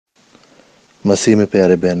مسیح میں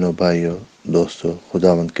پیارے بہنوں بھائیوں دوستوں،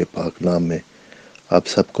 خداوند کے پاک نام میں آپ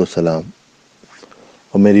سب کو سلام۔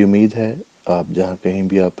 اور میری امید ہے آپ جہاں کہیں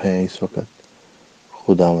بھی آپ ہیں اس وقت،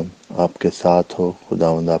 خداوند آپ کے ساتھ ہو،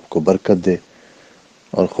 خداوند آپ کو برکت دے،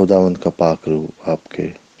 اور خداوند کا پاک روح آپ کے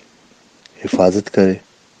حفاظت کرے،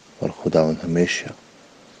 اور خداوند ہمیشہ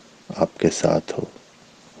آپ کے ساتھ ہو۔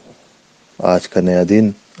 آج کا نیا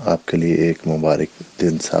دن آپ کے لیے ایک مبارک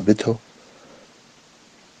دن ثابت ہو۔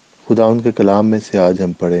 خداوند کے کلام میں سے آج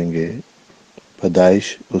ہم پڑھیں گے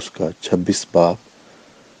پیدائش اس کا 26 باب،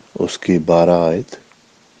 اس کی 12 آیت۔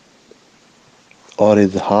 اور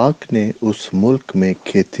اسحاق نے اس ملک میں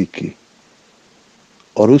کھیتی کی،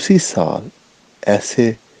 اور اسی سال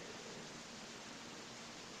ایسے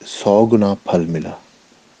 100 گنا پھل ملا،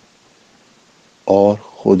 اور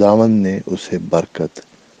خداوند نے اسے برکت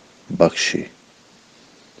بخشی۔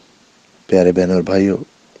 پیارے بہن اور بھائیوں،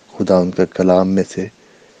 خداوند کا کلام میں سے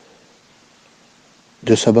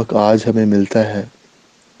جو سبق آج ہمیں ملتا ہے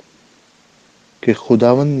کہ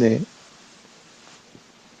خداوند نے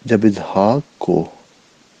جب اسحاق کو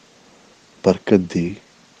برکت دی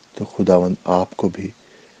تو خداوند آپ کو بھی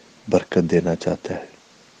برکت دینا چاہتا ہے۔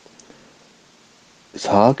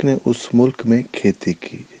 اسحاق نے اس ملک میں کھیتی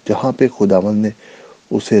کی، جہاں پہ خداوند نے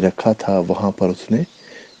اسے رکھا تھا وہاں پر اس نے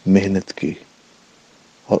محنت کی،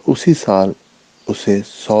 اور اسی سال اسے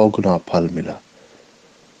 100 گنا پھل ملا۔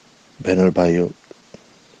 بہن اور بھائیوں،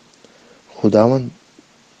 خداوند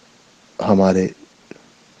ہمارے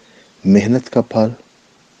محنت کا پھل،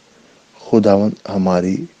 خداوند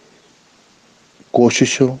ہماری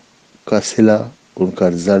کوششوں کا صلہ، ان کا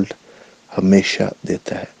رزلٹ ہمیشہ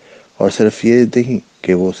دیتا ہے۔ اور صرف یہ نہیں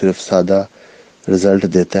کہ وہ صرف سادہ رزلٹ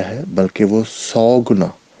دیتا ہے، بلکہ وہ 100 گنا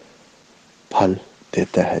پھل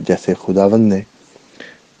دیتا ہے۔ جیسے خداوند نے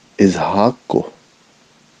اسحاق کو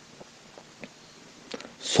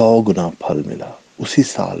 100 گنا پھل ملا اسی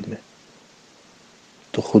سال میں،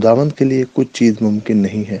 تو خداوند کے لیے کچھ چیز ممکن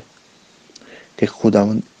نہیں ہے کہ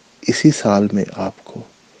خداوند اسی سال میں آپ کو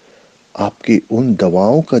آپ کی ان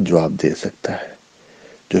دعاؤں کا جواب دے سکتا ہے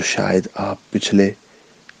جو شاید آپ پچھلے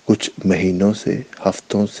کچھ مہینوں سے،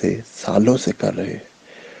 ہفتوں سے، سالوں سے کر رہے ہیں۔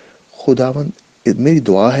 خداوند، میری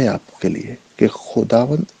دعا ہے آپ کے لیے کہ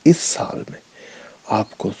خداوند اس سال میں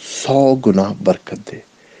آپ کو 100 گنا برکت دے۔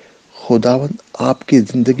 خداوند آپ کی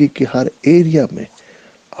زندگی کی ہر ایریا میں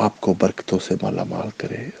آپ کو برکتوں سے مالا مال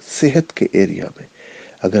کرے۔ صحت کے ایریا میں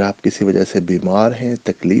اگر آپ کسی وجہ سے بیمار ہیں،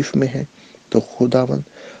 تکلیف میں ہیں، تو خداوند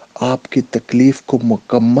آپ کی تکلیف کو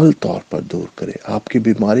مکمل طور پر دور کرے، آپ کی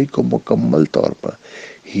بیماری کو مکمل طور پر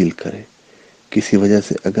ہیل کرے۔ کسی وجہ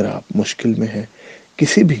سے اگر آپ مشکل میں ہیں،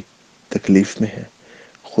 کسی بھی تکلیف میں ہیں،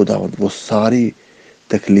 خداوند وہ ساری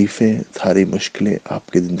تکلیفیں، ساری مشکلیں آپ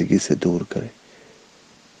کی زندگی سے دور کرے،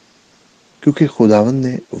 کیونکہ خداوند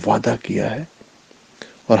نے وعدہ کیا ہے،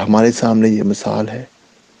 اور ہمارے سامنے یہ مثال ہے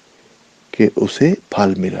کہ اسے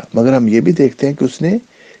پھل ملا۔ مگر ہم یہ بھی دیکھتے ہیں کہ اس نے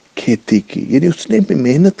کھیتی کی، یعنی اس نے بھی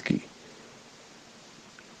محنت کی۔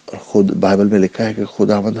 اور خود بائبل میں لکھا ہے کہ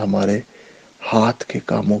خداوند ہمارے ہاتھ کے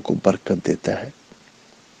کاموں کو برکت دیتا ہے۔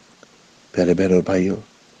 پیارے بہن اور بھائیوں،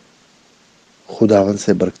 خداوند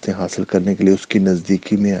سے برکتیں حاصل کرنے کے لیے اس کی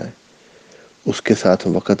نزدیکی میں آئے، اس کے ساتھ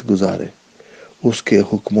وقت گزارے، اس کے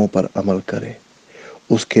حکموں پر عمل کرے،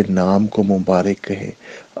 اس کے نام کو مبارک کہے،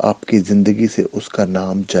 آپ کی زندگی سے اس کا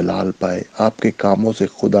نام جلال پائے، آپ کے کاموں سے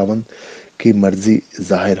خداوند کی مرضی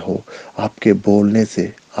ظاہر ہو، آپ کے بولنے سے،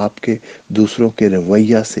 آپ کے دوسروں کے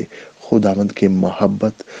رویہ سے خداوند کی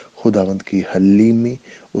محبت، خداوند کی حلیمی،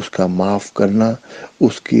 اس کا معاف کرنا،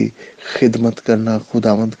 اس کی خدمت کرنا،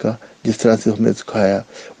 خداوند کا جس طرح سے ہم نے سکھایا،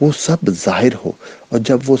 وہ سب ظاہر ہو۔ اور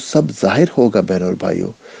جب وہ سب ظاہر ہوگا بہن اور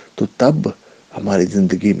بھائیوں، تو تب ہماری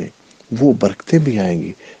زندگی میں وہ برکتیں بھی آئیں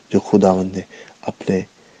گی جو خداوند نے اپنے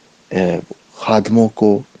خادموں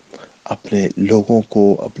کو، اپنے لوگوں کو،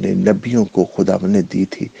 اپنے نبیوں کو خداوند نے دی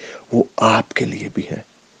تھی، وہ آپ کے لیے بھی ہے۔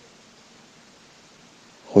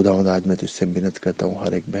 خداوند آج میں تجھ سے منت کرتا ہوں،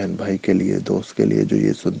 ہر ایک بہن بھائی کے لیے، دوست کے لیے جو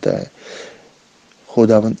یہ سنتا ہے،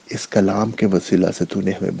 خداوند اس کلام کے وسیلہ سے تو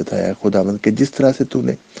نے ہمیں بتایا، خداوند کہ جس طرح سے تو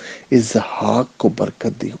نے اسحاق کو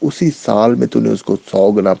برکت دی، اسی سال میں تو نے اس کو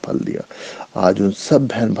 100 گنا پھل دیا۔ آج ان سب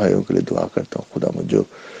بہن بھائیوں کے لیے دعا کرتا ہوں خداوند جو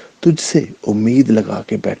تجھ سے امید لگا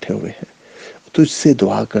کے بیٹھے ہوئے ہیں، تجھ سے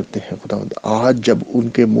دعا کرتے ہیں خداوند، آج جب ان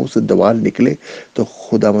کے منہ سے دعا نکلے تو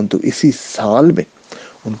خداوند تو اسی سال میں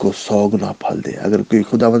ان کو 100 گنا پھل دے۔ اگر کوئی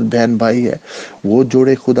خداوند بہن بھائی ہے، وہ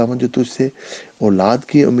جوڑے خداوند جو تجھ سے اولاد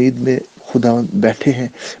کی امید میں خداوند بیٹھے ہیں،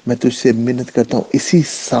 میں تجھ سے منت کرتا ہوں اسی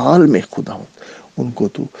سال میں خداوند ان کو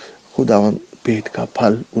تو خداوند پیٹ کا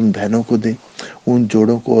پھل ان بہنوں کو دے، ان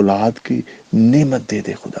جوڑوں کو اولاد کی نعمت دے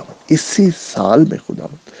دے خداوند اسی سال میں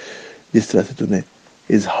خداوند۔ جس طرح سے تو نے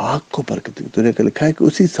اسحاق کو برکت دی. تو نے لکھا ہے کہ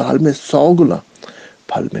اسی سال میں 100 گنا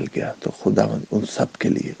پھل مل گیا. تو خداوند ان سب کے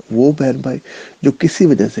لیے، وہ بہن بھائی جو کسی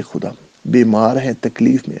وجہ سے خداوند بیمار ہیں،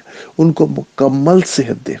 تکلیف میں، ان کو مکمل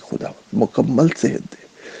صحت دے خداوند، مکمل صحت دے.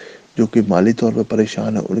 جو کہ مالی طور پر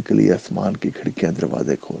پریشان ہے، ان کے لیے آسمان کی کھڑکیاں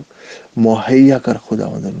دروازے کھول مہیا کر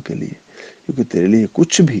خداوند ان کے لیے، کیونکہ تیرے لیے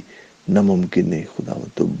کچھ بھی ناممکن نہیں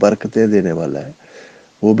خداوند. تو برکتیں دینے والا ہے.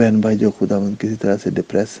 وہ بہن بھائی جو خداوند کسی طرح سے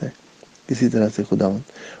ڈپریس ہیں، کسی طرح سے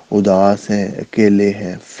خداوند اداس ہیں، اکیلے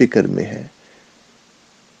ہیں، فکر میں ہیں،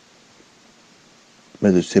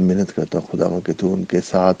 میں تجھ سے محنت کرتا ہوں خداوند کہ تو ان کے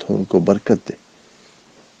ساتھ ہو، ان کو برکت دے،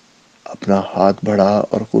 اپنا ہاتھ بڑھا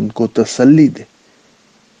اور ان کو تسلی دے.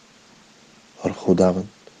 اور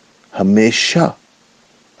خداوند ہمیشہ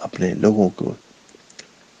اپنے لوگوں کو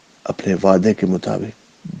اپنے وعدے کے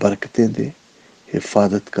مطابق برکتیں دے،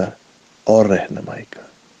 حفاظت کر اور رہنمائی کر.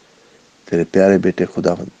 تیرے پیارے بیٹے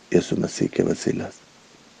خداوند یسوع مسیح کے وسیلہ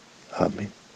سے آمین.